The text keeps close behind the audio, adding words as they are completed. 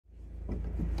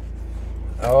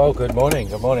Oh, good morning,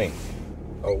 good morning.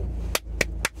 Oh,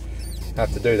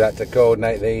 have to do that to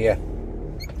coordinate the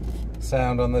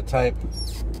sound on the tape.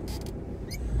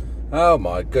 Oh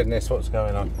my goodness, what's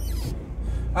going on?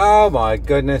 Oh my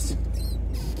goodness.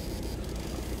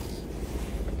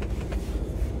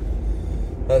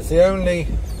 That's the only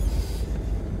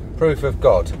proof of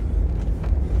God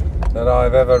that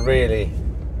I've ever really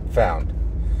found,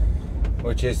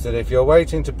 which is that if you're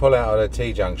waiting to pull out at a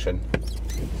T-junction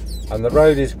and the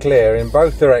road is clear in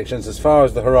both directions as far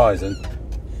as the horizon,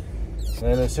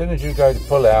 then as soon as you go to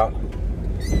pull out,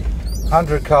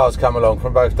 100 cars come along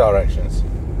from both directions.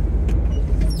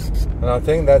 And I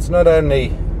think that's not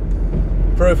only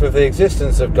proof of the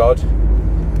existence of God,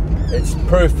 it's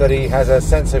proof that he has a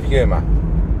sense of humour.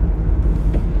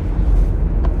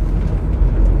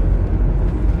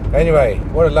 Anyway,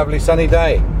 what a lovely sunny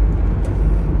day.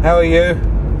 How are you?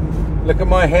 Look at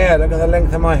my hair, look at the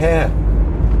length of my hair.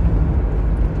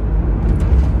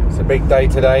 It's a big day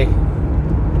today,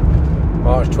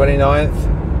 March 29th.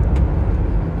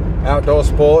 Outdoor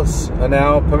sports are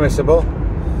now permissible,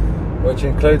 which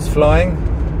includes flying.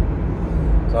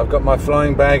 So I've got my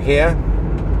flying bag here,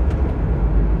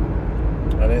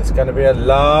 and it's going to be a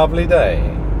lovely day.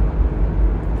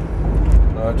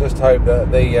 I just hope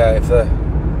that if the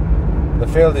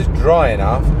field is dry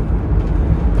enough,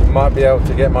 I might be able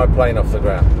to get my plane off the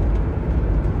ground.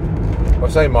 I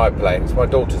say my plane, it's my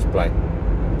daughter's plane.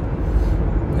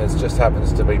 It just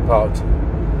happens to be parked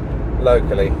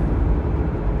locally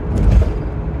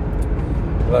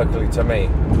to me,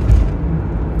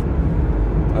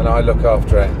 and I look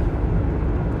after it.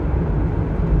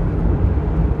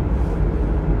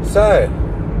 So,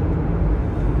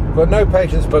 got no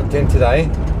patients booked in today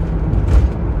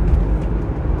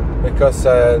because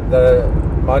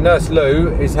my nurse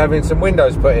Lou is having some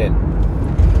windows put in.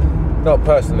 Not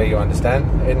personally, you understand,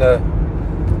 in the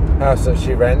house that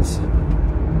she rents.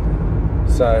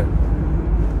 So,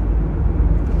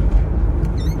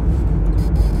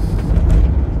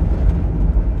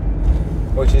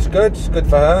 which is good. It's good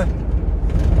for her.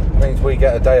 Means we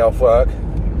get a day off work.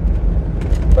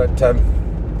 But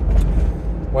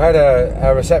we had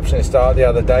a receptionist start the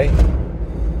other day,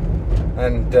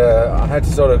 and I had to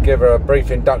sort of give her a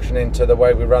brief induction into the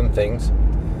way we run things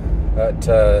at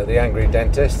the Angry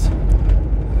Dentist.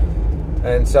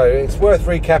 And so it's worth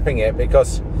recapping it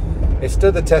because it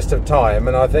stood the test of time,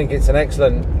 and I think it's an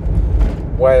excellent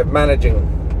way of managing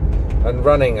and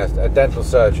running a dental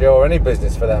surgery, or any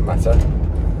business for that matter.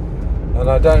 And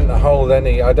I don't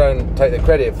take the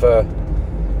credit for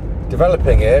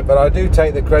developing it, but I do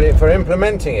take the credit for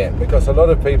implementing it, because a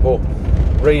lot of people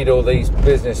read all these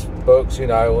business books, you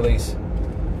know, all these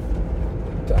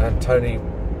Tony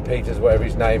Peters, whatever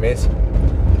his name is,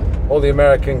 all the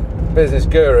American business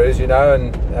gurus, you know,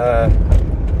 and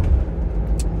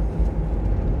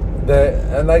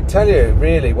they tell you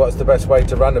really what's the best way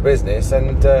to run a business,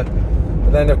 and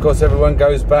then of course everyone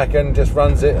goes back and just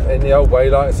runs it in the old way,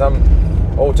 like some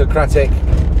autocratic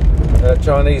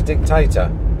Chinese dictator,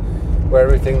 where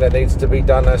everything that needs to be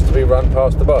done has to be run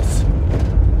past the boss.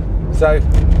 So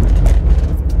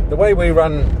the way we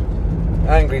run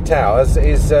Angry Towers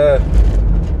is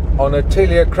on a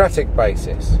teleocratic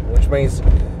basis, which means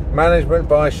management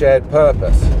by shared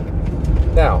purpose.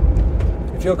 Now,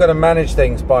 if you're going to manage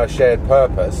things by shared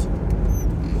purpose,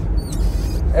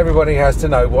 everybody has to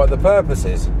know what the purpose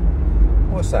is.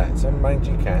 What's that? Some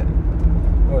mangy cat?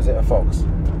 Or is it a fox?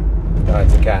 No,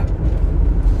 it's a cat.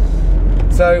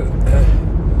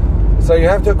 So you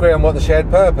have to agree on what the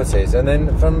shared purpose is, and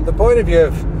then from the point of view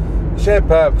of shared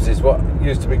purpose is what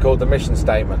used to be called the mission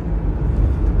statement.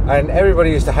 And everybody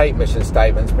used to hate mission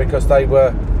statements because they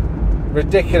were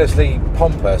ridiculously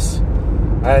pompous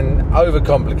and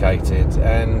overcomplicated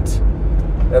and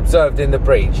observed in the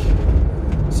breach.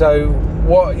 So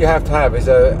what you have to have is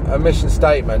a mission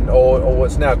statement, or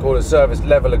what's now called a service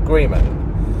level agreement,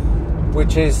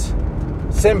 which is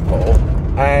simple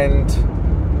and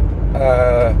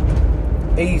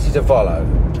easy to follow,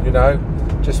 you know,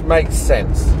 just makes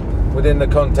sense within the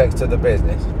context of the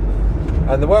business.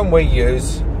 And the one we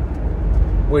use,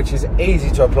 which is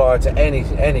easy to apply to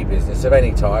any business of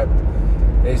any type,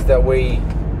 is that we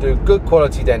do good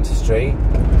quality dentistry,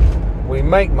 we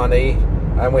make money,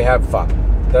 and we have fun.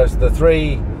 Those are the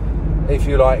three, if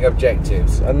you like,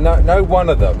 objectives, and no one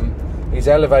of them is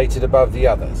elevated above the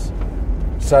others.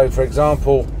 So for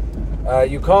example,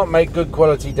 you can't make good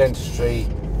quality dentistry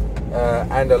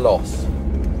and a loss,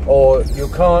 or you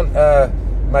can't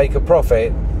make a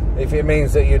profit if it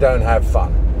means that you don't have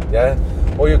fun, yeah,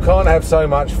 or you can't have so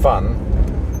much fun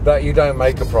that you don't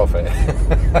make a profit.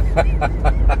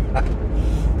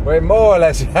 where more or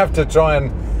less you have to try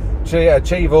and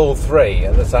achieve all three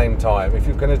at the same time. If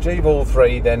you can achieve all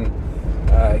three, then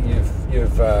you're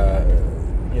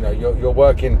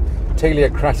working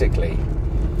teleocratically,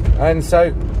 and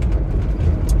so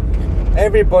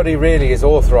everybody really is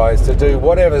authorised to do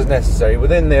whatever's necessary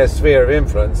within their sphere of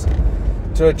influence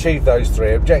to achieve those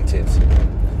three objectives.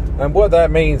 And what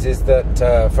that means is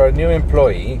that for a new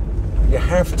employee, you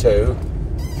have to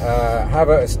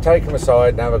take them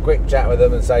aside and have a quick chat with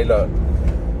them and say, look,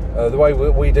 the way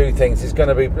we do things is going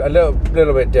to be a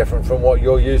little bit different from what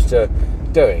you're used to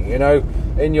doing. You know,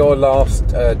 in your last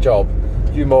job,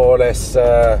 you more or less,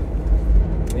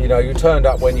 you turned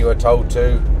up when you were told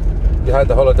to. You had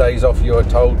the holidays off you were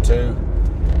told to.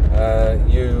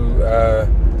 You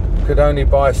could only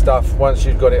buy stuff once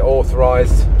you'd got it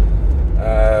authorised.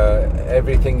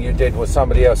 Everything you did was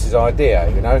somebody else's idea,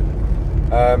 you know.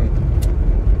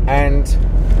 And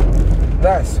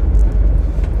that's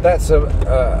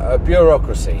a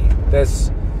bureaucracy. There's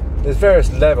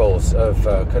various levels of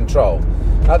control.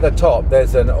 At the top,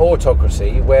 there's an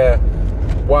autocracy where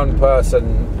one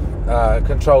person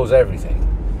controls everything,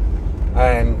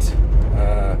 and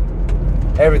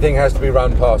everything has to be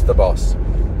run past the boss,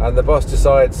 and the boss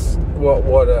decides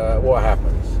what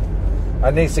happens,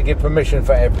 and needs to give permission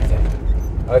for everything.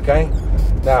 Okay.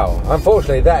 Now,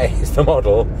 unfortunately, that is the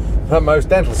model that most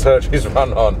dental surgeries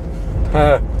run on,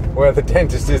 where the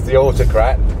dentist is the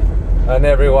autocrat, and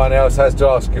everyone else has to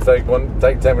ask if they want to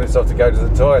take 10 minutes off to go to the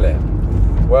toilet.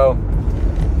 Well,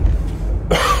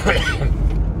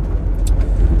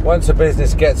 once a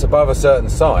business gets above a certain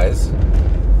size,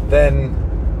 then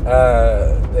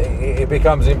it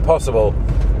becomes impossible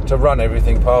to run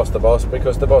everything past the boss,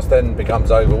 because the boss then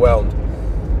becomes overwhelmed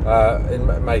in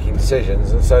making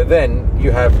decisions. And so then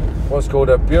you have what's called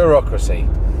a bureaucracy,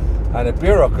 and a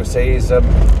bureaucracy is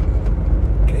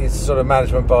sort of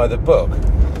management by the book.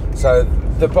 So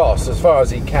the boss, as far as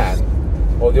he can,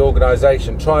 or the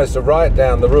organisation, tries to write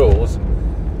down the rules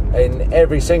in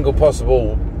every single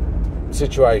possible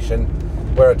situation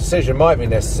where a decision might be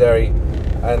necessary,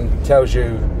 and tells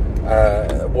you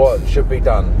what should be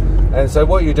done. And so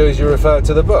what you do is you refer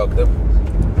to the book,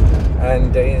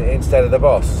 and instead of the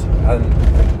boss, and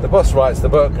the boss writes the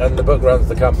book, and the book runs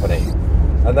the company,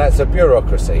 and that's a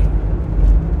bureaucracy.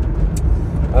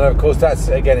 And of course, that's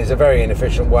again is a very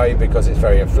inefficient way, because it's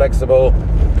very inflexible.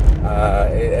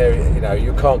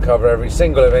 You can't cover every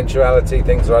single eventuality.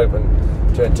 Things are open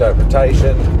to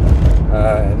interpretation,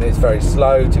 and it's very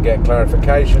slow to get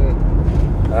clarification.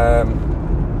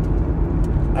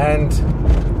 And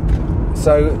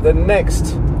so the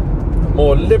next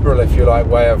more liberal, if you like,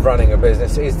 way of running a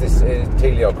business is this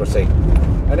teleocracy.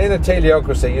 And in a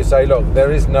teleocracy, you say, look,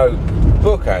 there is no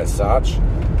book as such,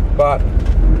 but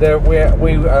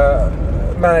we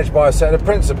manage by a set of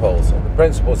principles. The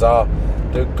principles are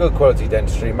do good quality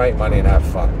dentistry, make money, and have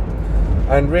fun.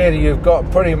 And really, you've got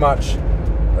pretty much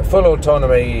full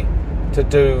autonomy to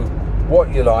do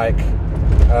what you like,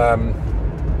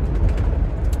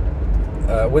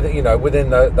 within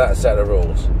that set of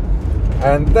rules.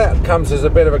 And that comes as a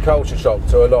bit of a culture shock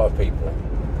to a lot of people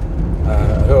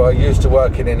who are used to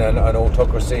working in an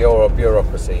autocracy or a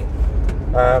bureaucracy.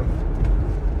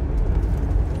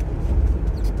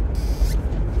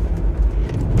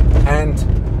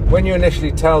 And when you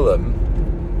initially tell them,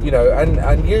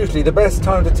 and usually the best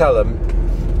time to tell them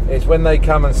is when they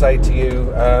come and say to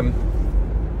you,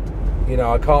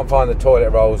 I can't find the toilet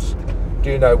rolls.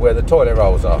 Do you know where the toilet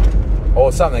rolls are?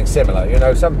 Or something similar,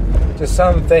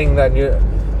 something that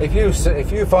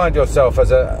if you find yourself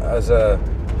as a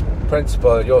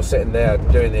principal, you're sitting there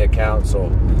doing the accounts or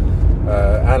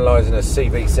analysing a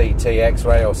CBCT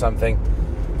X-ray or something,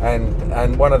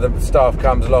 and one of the staff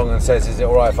comes along and says, is it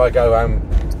all right if I go home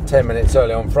 10 minutes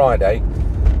early on Friday?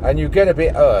 And you get a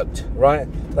bit irked, right?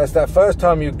 That's that first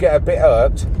time you get a bit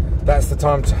irked, that's the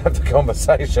time to have the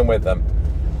conversation with them.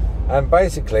 And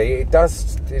basically, it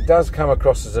does come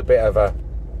across as a bit of a,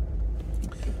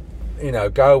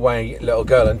 go away, little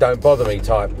girl, and don't bother me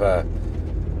type.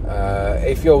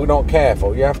 If you're not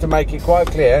careful, you have to make it quite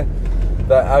clear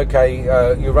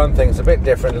that you run things a bit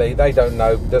differently. They don't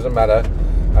know, doesn't matter,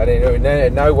 and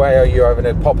in no way are you having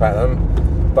to pop at them.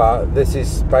 But this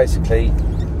is basically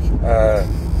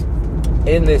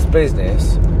in this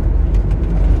business.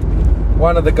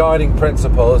 One of the guiding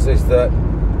principles is that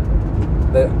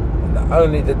the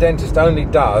dentist only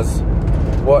does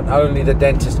what only the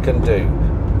dentist can do,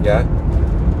 yeah,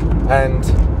 and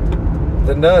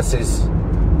the nurses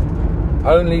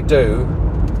only do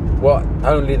what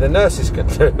only the nurses can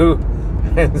do,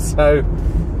 and so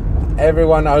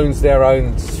everyone owns their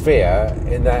own sphere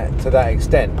to that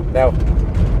extent. Now,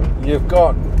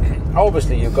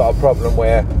 obviously you've got a problem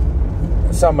where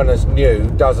someone as new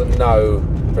doesn't know,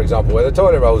 for example, where the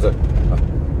toilet rolls are.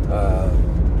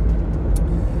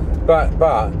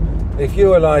 But if you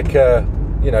were like,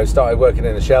 started working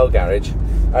in a Shell garage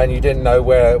and you didn't know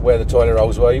where the toilet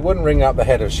rolls were, you wouldn't ring up the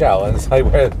head of Shell and say,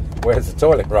 where's the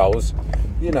toilet rolls?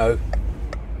 You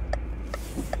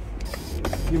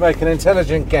make an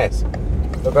intelligent guess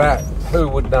about who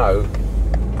would know,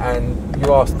 and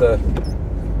you ask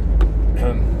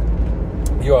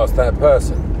that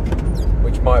person,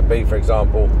 which might be, for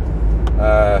example,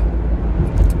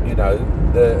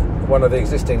 one of the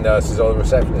existing nurses or the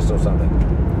receptionist or something.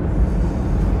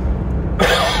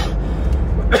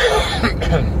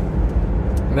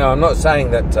 Now, I'm not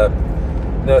saying that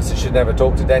nurses should never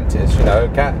talk to dentists.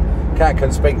 Cat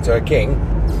can speak to a king,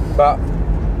 but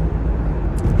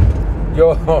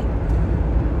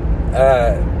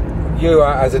you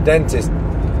as a dentist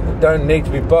don't need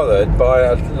to be bothered by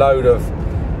a load of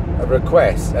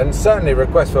requests, and certainly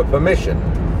requests for permission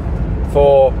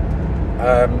for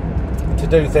to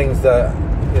do things that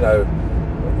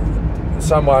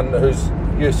someone who's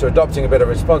used to adopting a bit of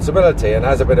responsibility and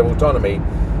has a bit of autonomy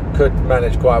could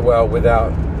manage quite well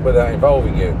without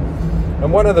involving you.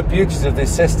 And one of the beauties of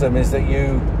this system is that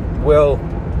you will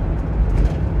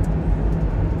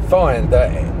find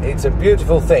that it's a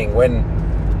beautiful thing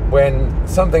when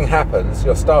something happens,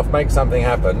 your staff makes something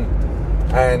happen,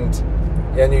 and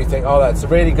you think, oh, that's a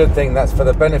really good thing, that's for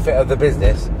the benefit of the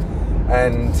business,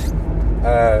 and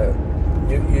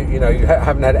you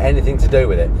haven't had anything to do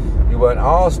with it. You weren't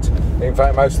asked. In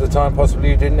fact, most of the time, possibly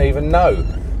you didn't even know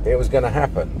it was going to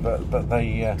happen.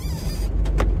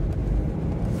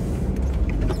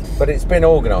 But it's been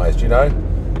organised,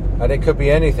 and it could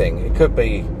be anything. It could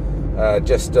be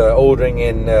just ordering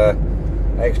in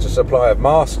extra supply of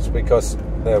masks because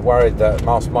they're worried that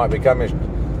masks might be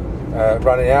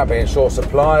running out, being short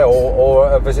supply, or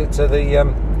a visit to the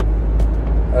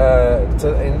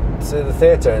to the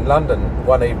theatre in London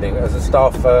one evening as a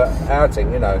staff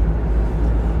outing.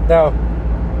 Now,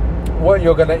 what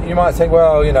you might think,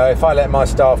 well, if I let my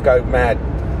staff go mad,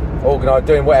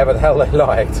 doing whatever the hell they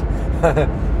liked,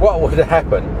 what would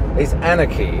happen is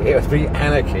anarchy. It would be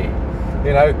anarchy,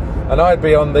 and I'd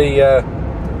be on the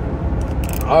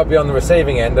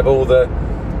receiving end of all the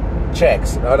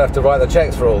checks. I'd have to write the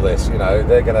checks for all this.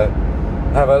 They're going to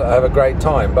have a great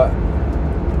time, but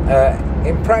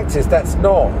in practice, that's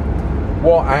not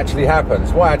what actually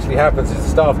happens. What actually happens is the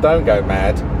staff don't go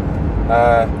mad.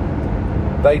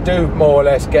 They do more or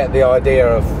less get the idea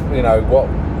of what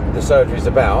the surgery is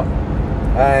about,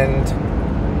 and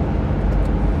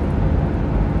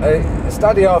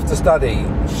study after study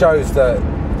shows that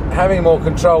having more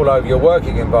control over your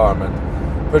working environment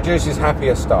produces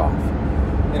happier staff.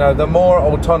 The more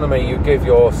autonomy you give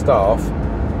your staff,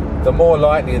 the more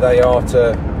likely they are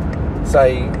to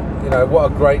say,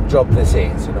 what a great job this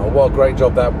is, what a great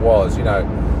job that was. When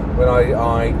I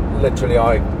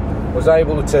was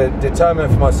able to determine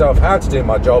for myself how to do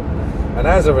my job, and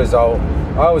as a result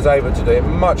I was able to do it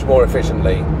much more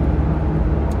efficiently,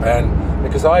 and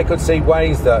because I could see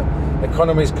ways that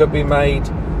economies could be made,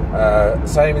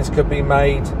 savings could be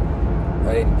made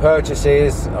in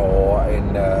purchases or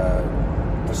in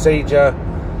procedure,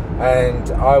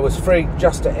 and I was free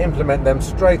just to implement them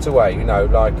straight away.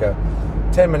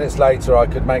 10 minutes later I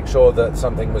could make sure that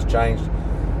something was changed,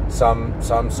 some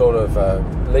sort of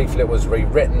leaflet was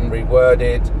rewritten,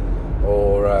 reworded,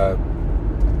 or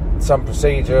some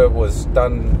procedure was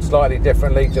done slightly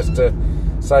differently just to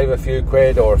save a few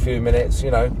quid or a few minutes,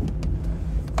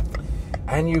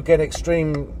 and you get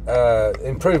extreme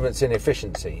improvements in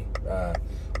efficiency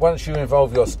once you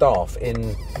involve your staff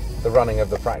in the running of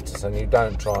the practice and you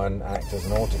don't try and act as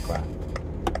an autocrat.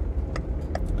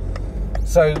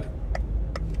 So,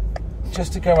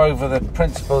 just to go over the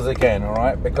principles again, all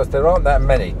right, because there aren't that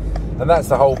many, and that's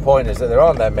the whole point, is that there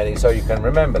aren't that many, so you can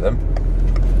remember them.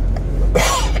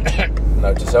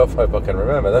 Note to self, hope I can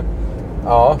remember them.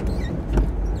 Are: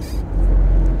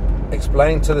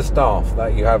 explain to the staff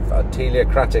that you have a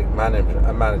teleocratic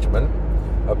management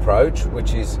approach,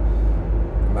 which is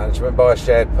management by a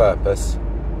shared purpose,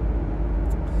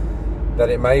 that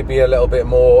it may be a little bit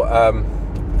more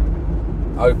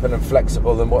open and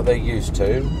flexible than what they're used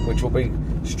to, which will be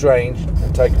strange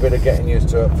and take a bit of getting used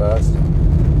to at first,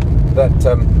 that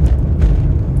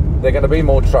they're going to be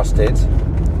more trusted,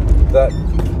 that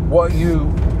what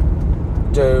you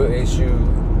do is you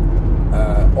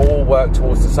all work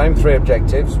towards the same three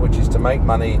objectives, which is to make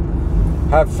money,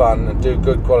 have fun, and do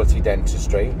good quality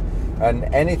dentistry, and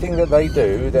anything that they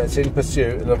do that's in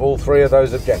pursuit of all three of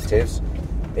those objectives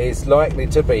is likely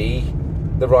to be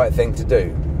the right thing to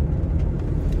do.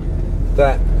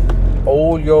 That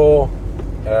all your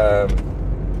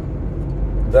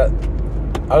that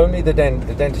only the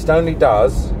dentist only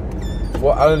does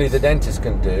what only the dentist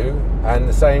can do, and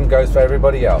the same goes for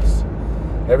everybody else.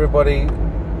 Everybody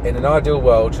in an ideal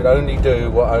world should only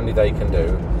do what only they can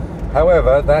do.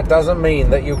 However, that doesn't mean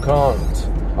that you can't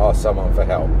ask someone for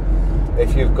help.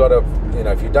 If you've got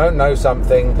if you don't know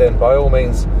something, then by all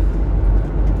means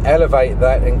elevate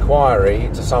that inquiry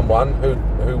to someone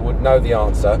who would know the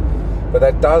answer. But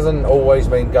that doesn't always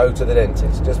mean go to the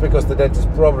dentist, just because the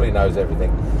dentist probably knows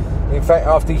everything. In fact,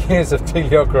 after years of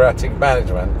teleocratic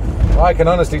management, I can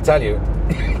honestly tell you,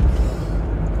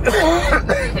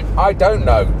 I don't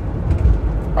know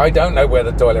where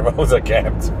the toilet rolls are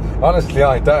kept. Honestly,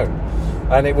 I don't.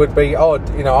 And it would be odd,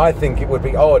 I think it would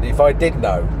be odd if I did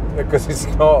know, because it's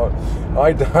not,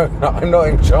 I'm not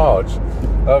in charge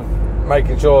of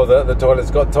making sure that the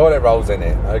toilet's got toilet rolls in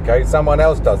it, okay? Someone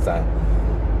else does that.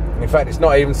 In fact, it's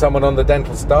not even someone on the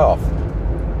dental staff.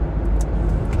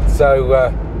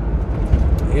 So,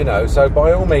 so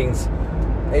by all means,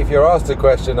 if you're asked a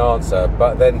question, answer,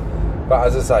 but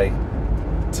as I say,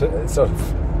 to sort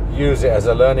of use it as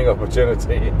a learning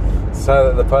opportunity so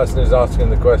that the person who's asking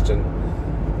the question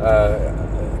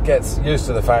gets used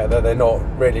to the fact that they're not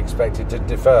really expected to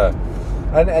defer.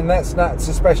 And that's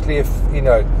especially if,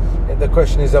 the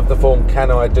question is of the form, can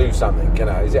I do something?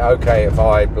 Is it okay if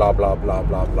I blah, blah, blah,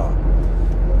 blah, blah?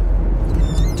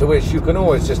 To which you can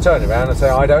always just turn around and say,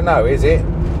 I don't know, is it?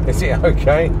 Is it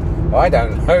okay? I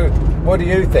don't know. What do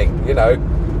you think?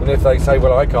 And if they say,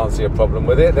 well, I can't see a problem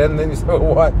with it, then you say,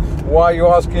 well, why are you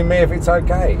asking me if it's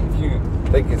okay? If you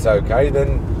think it's okay,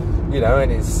 then,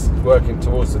 and it's working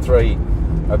towards the 3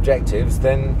 objectives,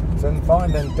 then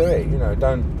fine, then do it.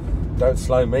 Don't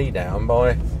slow me down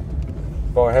by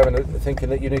thinking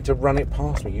that you need to run it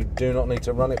past me. You do not need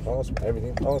to run it past me.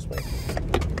 Everything past me.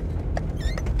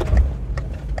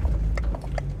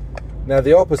 Now,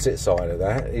 the opposite side of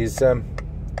that is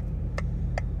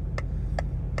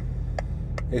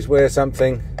where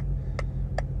somebody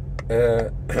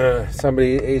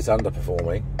is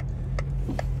underperforming,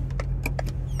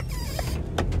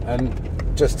 and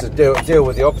just to deal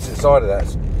with the opposite side of that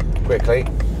quickly.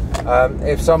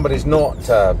 If somebody's not,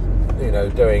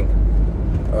 doing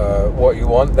what you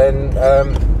want, then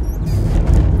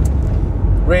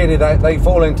really they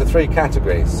fall into 3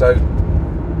 categories. So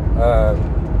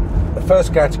the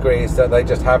first category is that they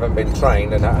just haven't been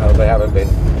trained, and they haven't been,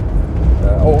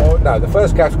 the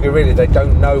first category really, they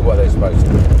don't know what they're supposed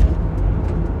to do,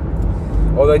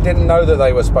 or they didn't know that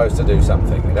they were supposed to do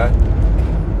something,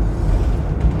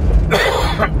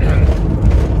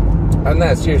 and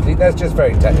that's just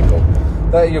very technical.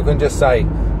 That you can just say,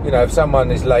 if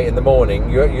someone is late in the morning,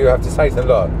 you have to say to them,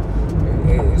 look,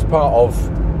 it's part of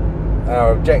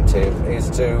our objective is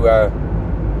to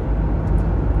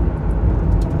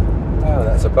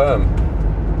that's a berm,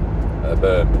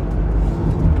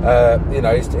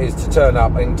 is to turn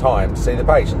up in time to see the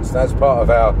patients. That's part of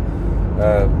our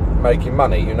making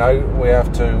money. We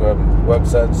have to work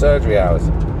certain surgery hours,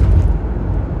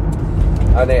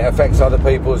 and it affects other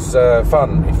people's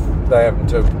fun if they have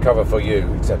to cover for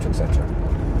you, etc., etc.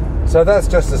 So that's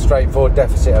just a straightforward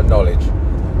deficit of knowledge.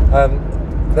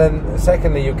 Then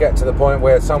secondly, you get to the point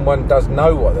where someone does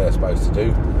know what they're supposed to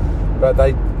do, but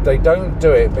they don't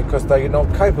do it because they're not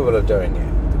capable of doing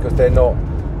it, because they're not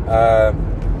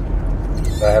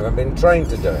they haven't been trained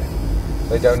to do it.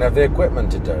 They don't have the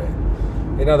equipment to do it.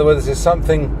 In other words, there's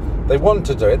something, they want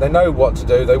to do it, they know what to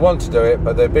do, they want to do it,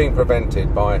 but they're being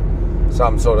prevented by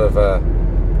some sort of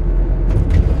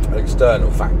external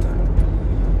factor.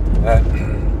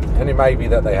 And it may be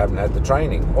that they haven't had the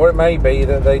training, or it may be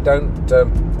that they don't,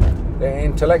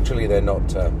 intellectually they're not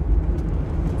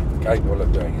capable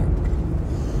of doing it.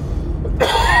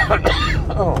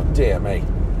 Oh dear me.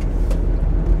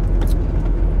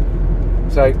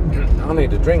 So I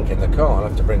need a drink in the car. I'll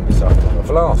have to bring myself a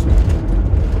flask.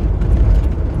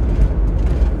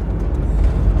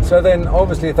 So then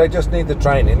obviously if they just need the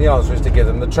training, the answer is to give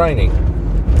them the training.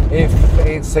 If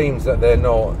it seems that they're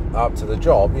not up to the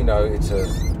job, it's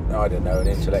an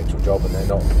intellectual job, and they're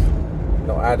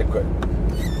not adequate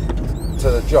to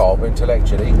the job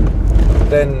intellectually,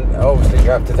 then obviously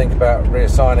you have to think about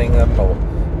reassigning them or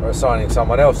assigning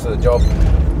someone else to the job.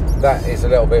 That is a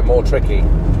little bit more tricky,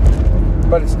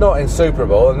 but it's not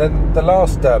insuperable. And then the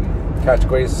last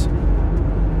category is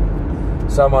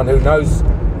someone who knows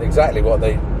exactly what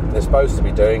they're supposed to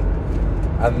be doing,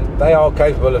 and they are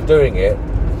capable of doing it,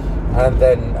 and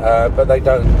then but they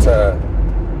don't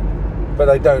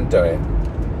do it.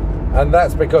 and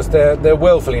that's because they're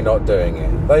willfully not doing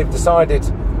it. They've decided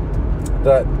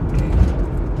that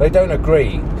they don't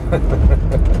agree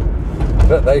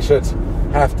that they should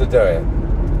have to do it.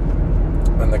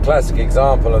 And the classic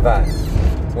example of that,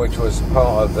 which was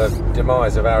part of the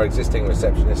demise of our existing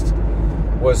receptionist,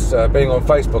 was being on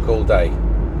Facebook all day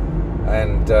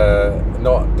and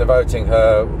not devoting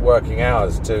her working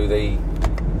hours to the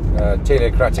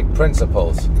teleocratic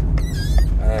principles.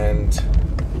 And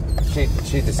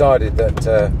she decided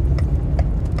that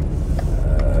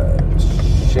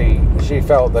she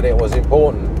felt that it was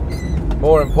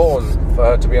more important for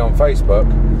her to be on Facebook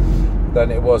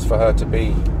than it was for her to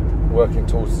be working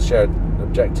towards the shared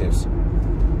objectives.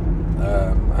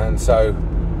 And so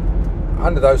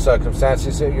under those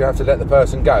circumstances, you have to let the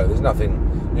person go. There's nothing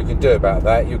you can do about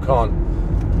that. You can't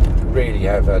really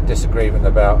have a disagreement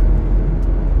about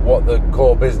what the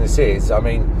core business is. I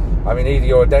mean, either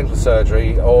you're a dental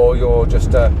surgery or you're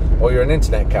just or you're an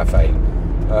internet cafe.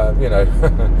 You know,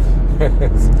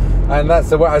 and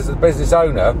that's as the business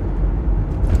owner,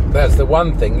 that's the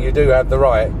one thing you do have the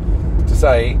right to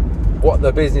say what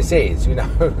the business is. You know,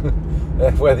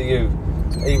 whether you,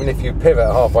 even if you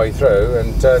pivot halfway through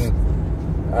and turn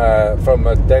from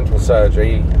a dental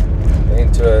surgery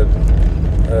into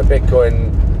a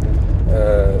Bitcoin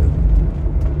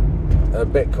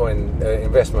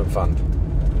investment fund,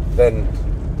 then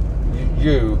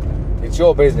it's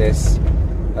your business,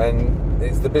 and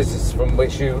it's the business from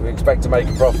which you expect to make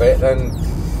a profit, and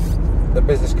the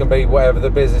business can be whatever the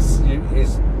business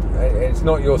is. It's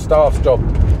not your staff's job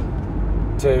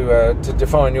to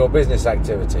define your business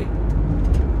activity.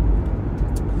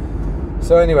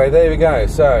 So anyway, there we go.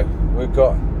 So we've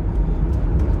got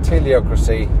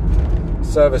teleocracy,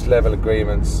 service level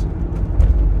agreements,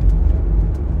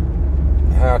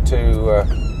 how to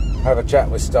have a chat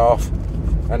with staff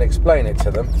and explain it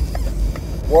to them,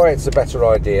 why it's a better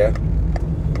idea,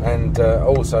 and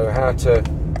also how to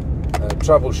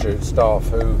troubleshoot staff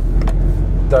who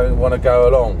don't want to go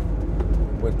along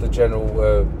with the general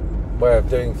way of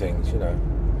doing things, you know.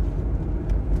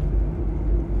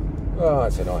 Oh,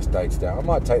 it's a nice day today. I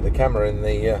might take the camera in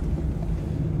the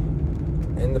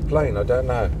plane. I don't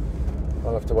know.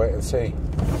 I'll have to wait and see.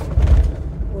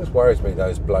 Always worries me,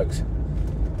 those blokes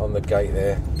on the gate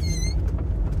there.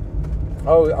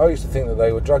 Oh, I used to think that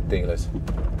they were drug dealers,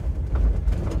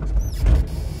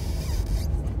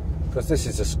 because this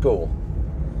is a school.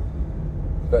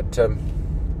 But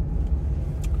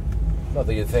not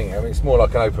that you'd think. I mean, it's more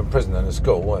like an open prison than a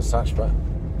school as such, but.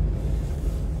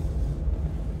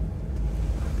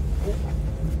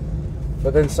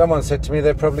 But then someone said to me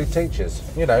they're probably teachers.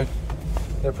 You know,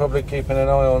 they're probably keeping an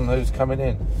eye on who's coming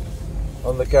in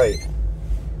on the gate.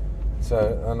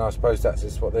 So, and I suppose that's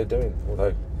just what they're doing.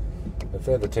 Although, if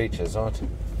they're the teachers, I'll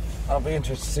be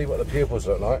interested to see what the pupils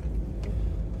look like.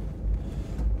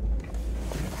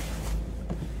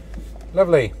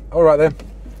 Lovely. All right then.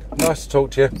 Nice to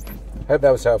talk to you. Hope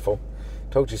that was helpful.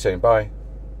 Talk to you soon. Bye.